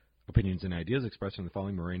opinions and ideas expressed in the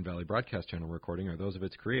following Moraine Valley Broadcast Channel recording are those of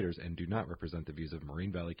its creators and do not represent the views of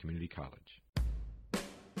Moraine Valley Community College.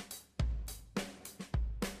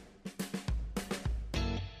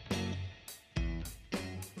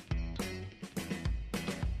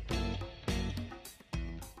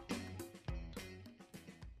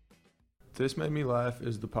 This Made Me Laugh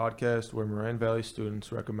is the podcast where Moraine Valley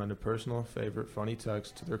students recommend a personal favorite funny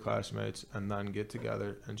text to their classmates and then get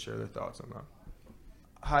together and share their thoughts on them.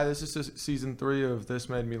 Hi, this is season 3 of This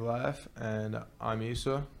Made Me Laugh, and I'm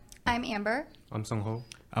Issa. I'm Amber. I'm Sungho.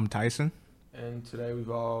 I'm Tyson. And today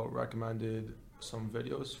we've all recommended some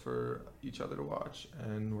videos for each other to watch,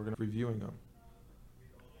 and we're going to be reviewing them.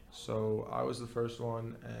 So I was the first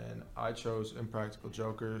one, and I chose Impractical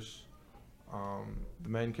Jokers. The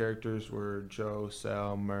main characters were Joe,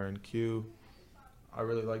 Sal, Murr, and Q. I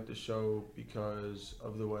really like the show because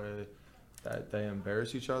of the way that they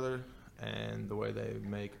embarrass each other and the way they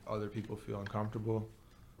make other people feel uncomfortable.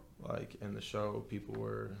 Like in the show, people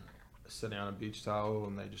were sitting on a beach towel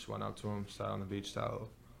and they just went up to them, sat on the beach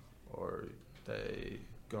towel, or they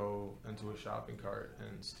go into a shopping cart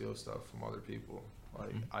and steal stuff from other people.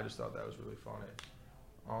 Like, I just thought that was really funny.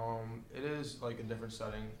 It is like a different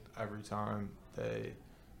setting every time. They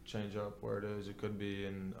change up where it is. It could be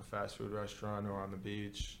in a fast food restaurant or on the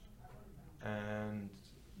beach. And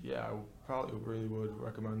yeah, I probably really would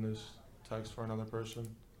recommend this text for another person.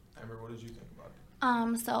 Amber, what did you think about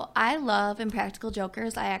it? So I love Impractical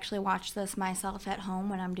Jokers. I actually watch this myself at home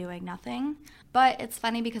when I'm doing nothing. But it's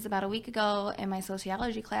funny because about a week ago in my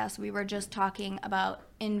sociology class, we were just talking about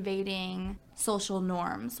invading social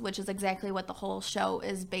norms, which is exactly what the whole show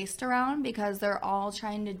is based around, because they're all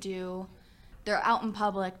they're out in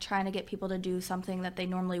public trying to get people to do something that they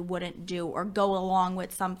normally wouldn't do or go along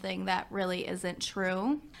with something that really isn't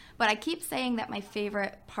true. But I keep saying that my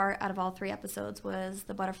favorite part out of all 3 episodes was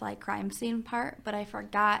the butterfly crime scene part, but I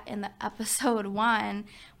forgot in the episode 1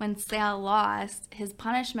 when Sal lost, his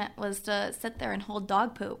punishment was to sit there and hold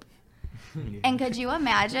dog poop. And could you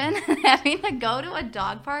imagine having to go to a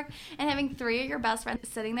dog park and having 3 of your best friends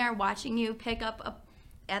sitting there watching you pick up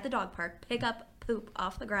poop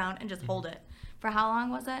off the ground and just hold it? For how long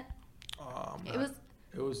was it?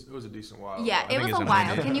 It was a decent while. Yeah, it was a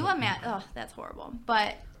while. Can you imagine? Oh, that's horrible.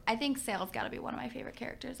 But I think Sal's got to be one of my favorite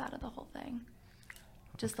characters out of the whole thing.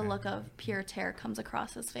 Just the look of pure terror comes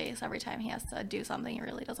across his face every time he has to do something he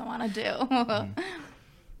really doesn't want to do.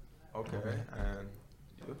 Okay, and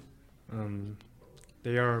you?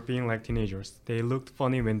 They are being like teenagers. They looked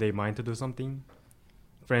funny when they mind to do something.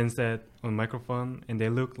 Friends said on microphone, and they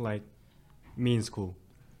looked like me in school.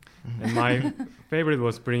 And my favorite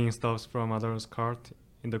was bringing stuff from others' cart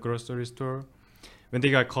in the grocery store. When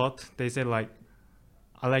they got caught, they said like,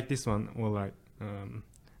 I like this one, or like,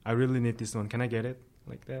 I really need this one. Can I get it?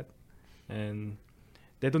 Like that. And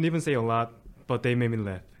they don't even say a lot, but they made me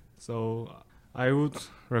laugh. So I would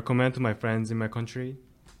recommend to my friends in my country,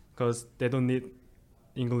 because they don't need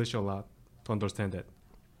English a lot to understand it.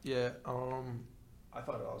 Yeah, I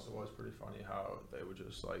thought it also was pretty funny how they would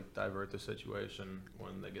just like divert the situation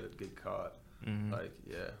when they get caught. Like,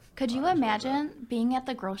 yeah. Could you imagine being at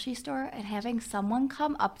the grocery store and having someone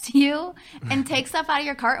come up to you and take stuff out of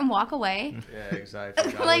your cart and walk away? Yeah,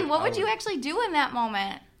 exactly. Like, what would you actually do in that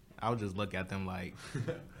moment? I would just look at them like,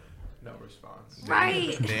 no response.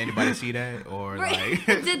 Right. Did anybody see that? Or Right.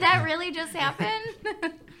 like, Did that really just happen?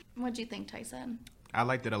 What'd you think, Tyson? I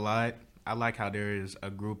liked it a lot. I like how there is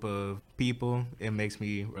a group of people. It makes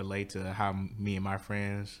me relate to how me and my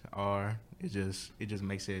friends are. It just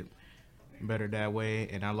makes it better that way.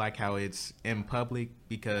 And I like how it's in public,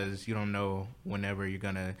 because you don't know you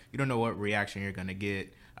don't know what reaction you're gonna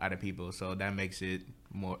get out of people. So that makes it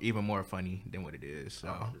even more funny than what it is. So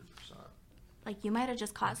 100%. Like, you might have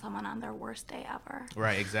just caught someone on their worst day ever.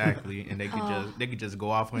 right, exactly. And they could just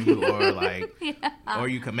go off on you, or like, or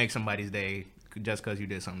you could make somebody's day just because you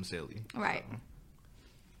did something silly. Right.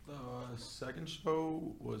 The second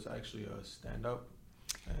show was actually a stand-up.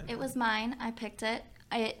 It was mine. I picked it.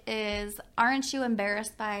 It is Aren't You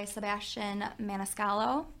Embarrassed by Sebastian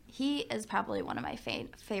Maniscalco. He is probably one of my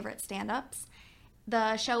favorite stand-ups.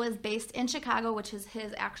 The show is based in Chicago, which is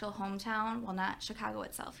his actual hometown. Well, not Chicago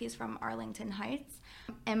itself. He's from Arlington Heights.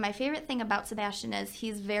 And my favorite thing about Sebastian is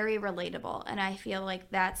he's very relatable. And I feel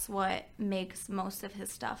like that's what makes most of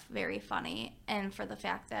his stuff very funny. And for the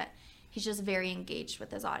fact that he's just very engaged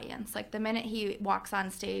with his audience. Like, the minute he walks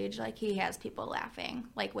on stage, like, he has people laughing,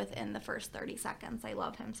 like, within the first 30 seconds. I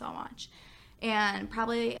love him so much. And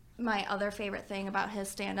probably my other favorite thing about his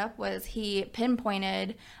stand-up was he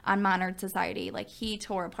pinpointed on modern society. Like, he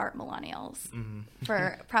tore apart millennials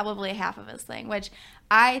for probably half of his thing, which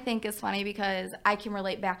I think is funny because I can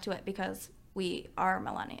relate back to it because we are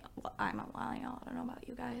millennial. Well, I'm a millennial. I don't know about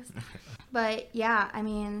you guys. But, yeah, I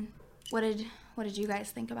mean, what did you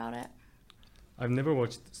guys think about it? I've never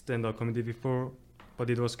watched stand-up comedy before,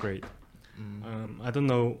 but it was great. I don't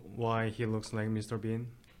know why he looks like Mr. Bean.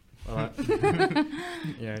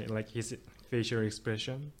 Yeah, like his facial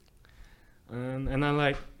expression. And I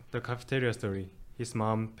like the cafeteria story. His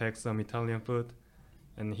mom packed some Italian food,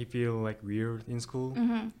 and he feel like weird in school.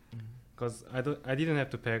 Because I didn't have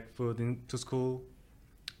to pack food into school,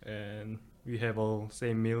 and we have all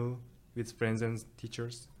same meal with friends and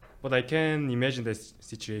teachers. But I can imagine this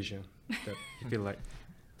situation that he feel like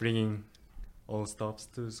bringing all stuffs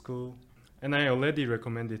to school. And I already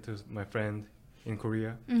recommended to my friend in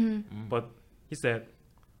Korea, but he said,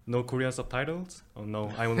 no Korean subtitles? Oh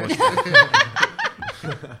no, I won't watch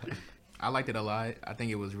that. I liked it a lot. I think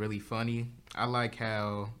it was really funny. I like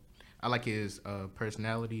his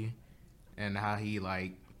personality and how he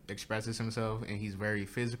like expresses himself, and he's very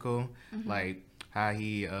physical. Like how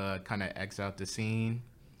he kind of acts out the scene,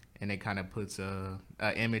 and it kind of puts a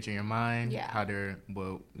image in your mind. Yeah. How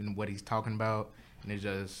what he's talking about, and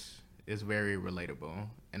it's very relatable.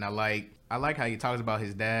 And I like how he talks about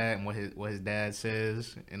his dad and what his dad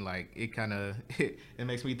says, and like it kind of it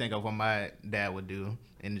makes me think of what my dad would do,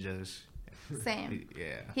 and just Same.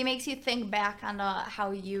 yeah. He makes you think back on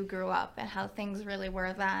how you grew up and how things really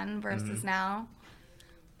were then versus now.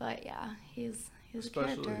 But yeah, he's a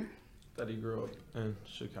character. Especially that he grew up in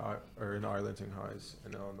Chicago or in Arlington Heights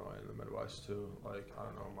in Illinois in the Midwest too. Like, I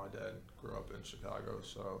don't know, my dad grew up in Chicago,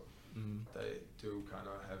 so they do kind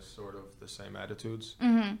of have sort of the same attitudes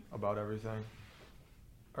about everything,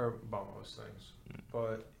 or about most things.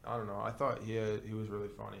 But I don't know. I thought he was really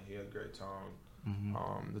funny. He had great tone.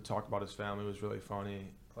 The talk about his family was really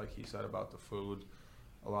funny. Like he said about the food,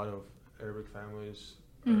 a lot of Arabic families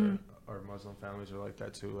or Muslim families are like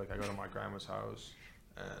that too. Like I go to my grandma's house,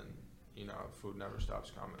 and you know, food never stops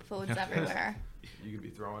coming. Food's everywhere. You could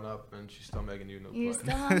be throwing up, and she's still making you a new You plate.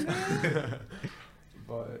 still hungry?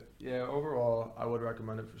 But yeah, overall, I would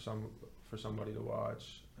recommend it for somebody to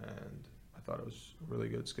watch, and I thought it was a really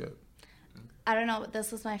good skit. I don't know, but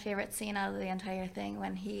this was my favorite scene out of the entire thing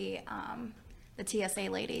when he, the TSA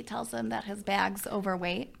lady tells him that his bag's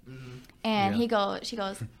overweight. And she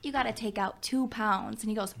goes, you got to take out 2 pounds. And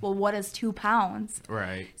he goes, well, what is 2 pounds?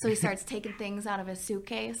 Right. So he starts taking things out of his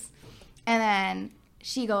suitcase. And then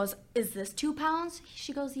she goes, is this 2 pounds?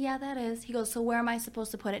 She goes, yeah, that is. He goes, so where am I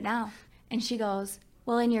supposed to put it now? And she goes,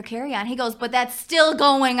 well, in your carry-on. He goes, but that's still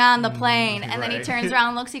going on the plane. And then he turns around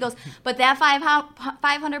and looks. He goes, but that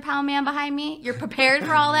 500-pound man behind me, you're prepared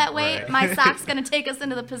for all that weight? Right. My sock's going to take us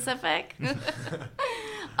into the Pacific. Oh,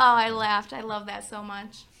 I laughed. I love that so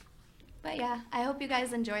much. But, yeah, I hope you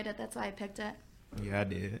guys enjoyed it. That's why I picked it. Yeah, I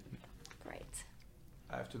did. Great.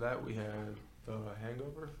 After that, we had The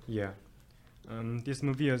Hangover. Yeah. This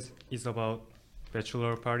movie is about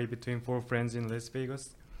bachelor party between 4 friends in Las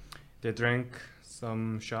Vegas. They drank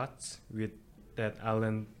some shots with that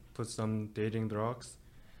Alan put some dating drugs,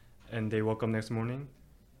 and they woke up next morning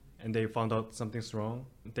and they found out something's wrong.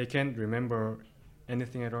 They can't remember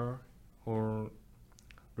anything at all. Or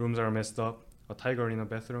rooms are messed up. A tiger in a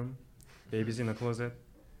bathroom, babies in a closet.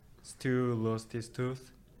 Stu lost his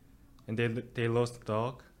tooth, and they lost a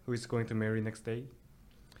dog who is going to marry next day.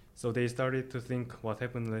 So they started to think what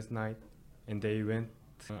happened last night, and they went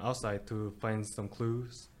outside to find some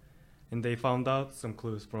clues. And they found out some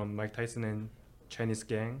clues from Mike Tyson and Chinese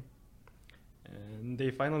gang. And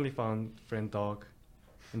they finally found friend dog.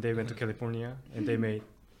 And they went to California, and they made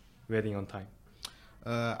wedding on time.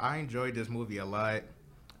 I enjoyed this movie a lot,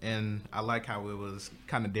 and I like how it was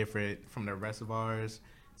kind of different from the rest of ours.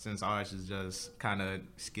 Since ours is just kind of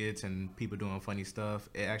skits and people doing funny stuff,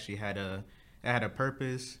 it actually had a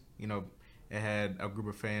purpose. You know, it had a group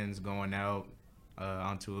of friends going out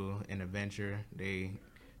onto an adventure. They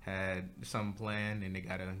had some plan, and they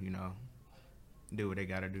gotta, you know, do what they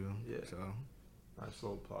gotta do. Yeah. So Nice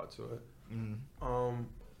little plot to it.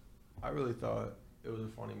 I really thought it was a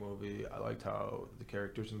funny movie. I liked how the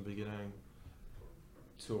characters in the beginning,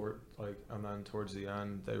 and then towards the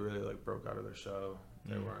end, they really like broke out of their shell.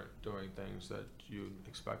 They weren't doing things that you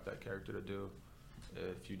expect that character to do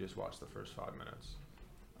if you just watch the first 5 minutes.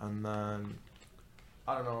 And then,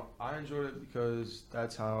 I don't know, I enjoyed it because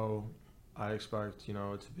that's how I expect, you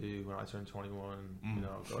know, it to be when I turn 21, you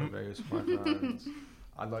know, go to Vegas with my friends.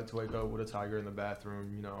 I'd like to wake up with a tiger in the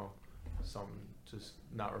bathroom, you know, some just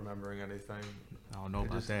not remembering anything. I don't know It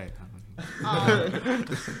about just- that.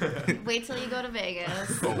 Wait till you go to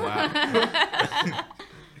Vegas. Oh wow.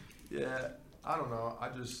 Yeah, I don't know. I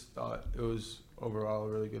just thought it was overall a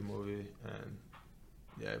really good movie, and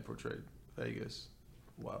yeah, it portrayed Vegas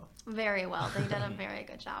well. Very well. They did a very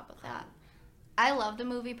good job with that. I love the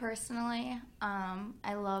movie personally.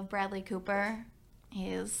 I love Bradley Cooper.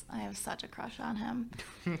 I have such a crush on him.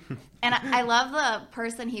 And I love the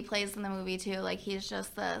person he plays in the movie too. Like, he's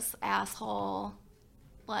just this asshole,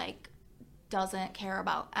 like, doesn't care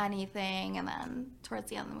about anything. And then towards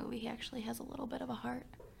the end of the movie, he actually has a little bit of a heart.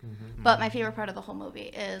 But my favorite part of the whole movie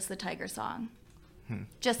is the tiger song.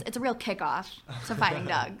 Just, it's a real kickoff to Finding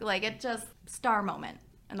Doug. Like, it just, star moment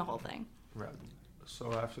in the whole thing. Right.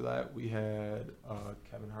 So after that, we had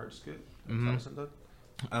Kevin Hart skit. Mhm. Tyson did.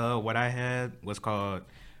 What I had was called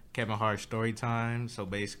Kevin Hart Story Time. So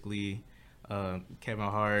basically, Kevin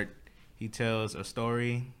Hart, he tells a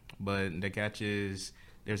story, but the catch is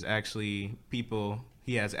there's actually people,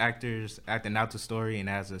 he has actors acting out the story and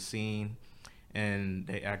has a scene, and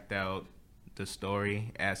they act out the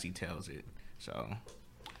story as he tells it. So,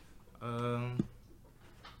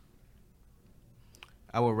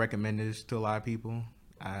 I would recommend this to a lot of people.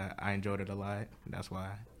 I enjoyed it a lot. That's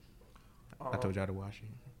why I told y'all to watch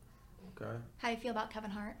it. Okay. How do you feel about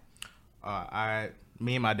Kevin Hart?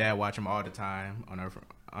 Me and my dad watch him all the time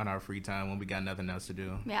on our free time when we got nothing else to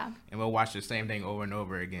do, Yeah. and we'll watch the same thing over and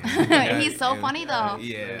over again. He's so funny, though.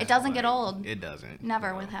 Yeah, It doesn't get like, old. It doesn't.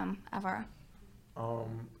 Never with him, ever.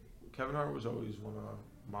 Kevin Hart was always one of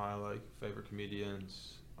my favorite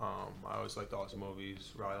comedians. I always liked all his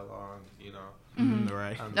movies, Ride Along, you know. Mhm,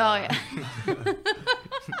 right. And, Oh, yeah.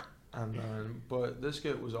 and then, but this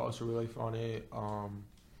skit was also really funny.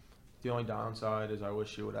 The only downside is I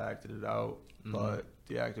wish he would have acted it out, but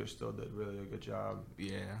the actor still did really a good job.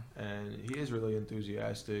 Yeah. And he is really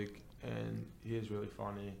enthusiastic, and he is really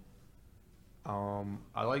funny.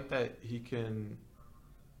 I like that he can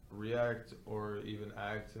react or even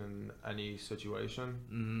act in any situation.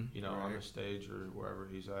 Mm-hmm. You know, on the stage or wherever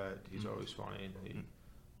he's at, he's always funny, and he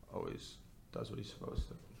always does what he's supposed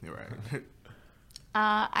to. You're right.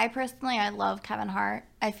 I love Kevin Hart.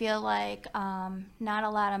 I feel like not a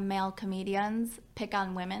lot of male comedians pick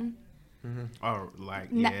on women. Oh,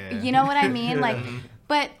 like N- yeah. You know what I mean? Like,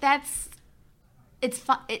 but it's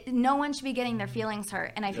fun. No one should be getting their feelings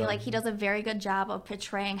hurt. And I feel like he does a very good job of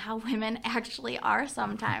portraying how women actually are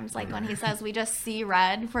sometimes. Like when he says, we just see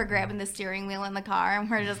red, we're grabbing the steering wheel in the car and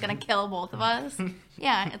we're just going to kill both of us.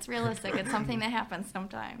 Yeah, it's realistic. It's something that happens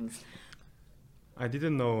sometimes. I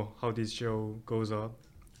didn't know how this show goes up,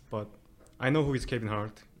 but I know who is Kevin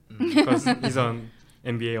Hart because he's on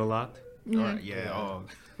NBA a lot. Right, yeah. Oh.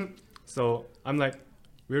 So I'm like,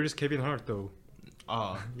 where is Kevin Hart though?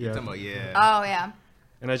 Oh. Yeah. You're talking about yeah. Oh, yeah.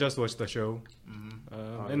 And I just watched the show,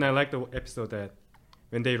 and I like the episode that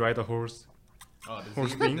when they ride a horse, Oh,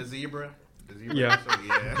 Horse thing? The zebra. The zebra. Yeah.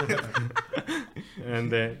 episode, yeah.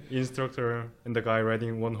 and the instructor and the guy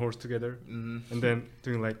riding one horse together, Mhm. and then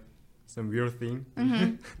doing like some weird thing,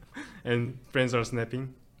 and friends are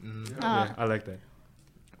snapping. Mhm. Yeah, I like that.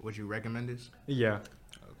 Would you recommend this? Yeah,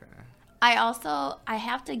 Okay. I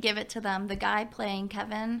have to give it to them. The guy playing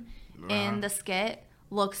Kevin in the skit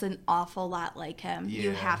looks an awful lot like him. You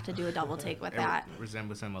Yeah. have to do a double take with It that.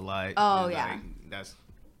 resembles him a lot. Oh, It's yeah. like, that's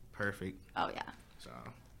perfect. Oh, yeah. So.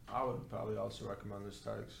 I would probably also recommend this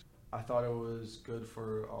text. I thought it was good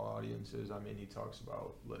for all audiences. I mean, he talks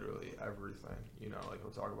about literally everything. You know, like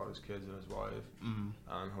he'll talk about his kids and his wife, Mm.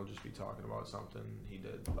 and he'll just be talking about something he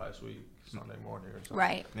did last week, Sunday morning or something.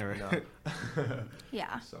 Right. Yeah, You right. know?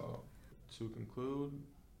 Yeah. So, to conclude,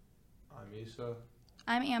 I'm Issa,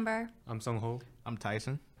 I'm Amber. I'm Sung Ho. I'm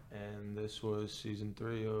Tyson. and this was season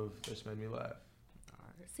 3 of This Made Me Laugh.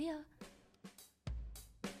 See ya.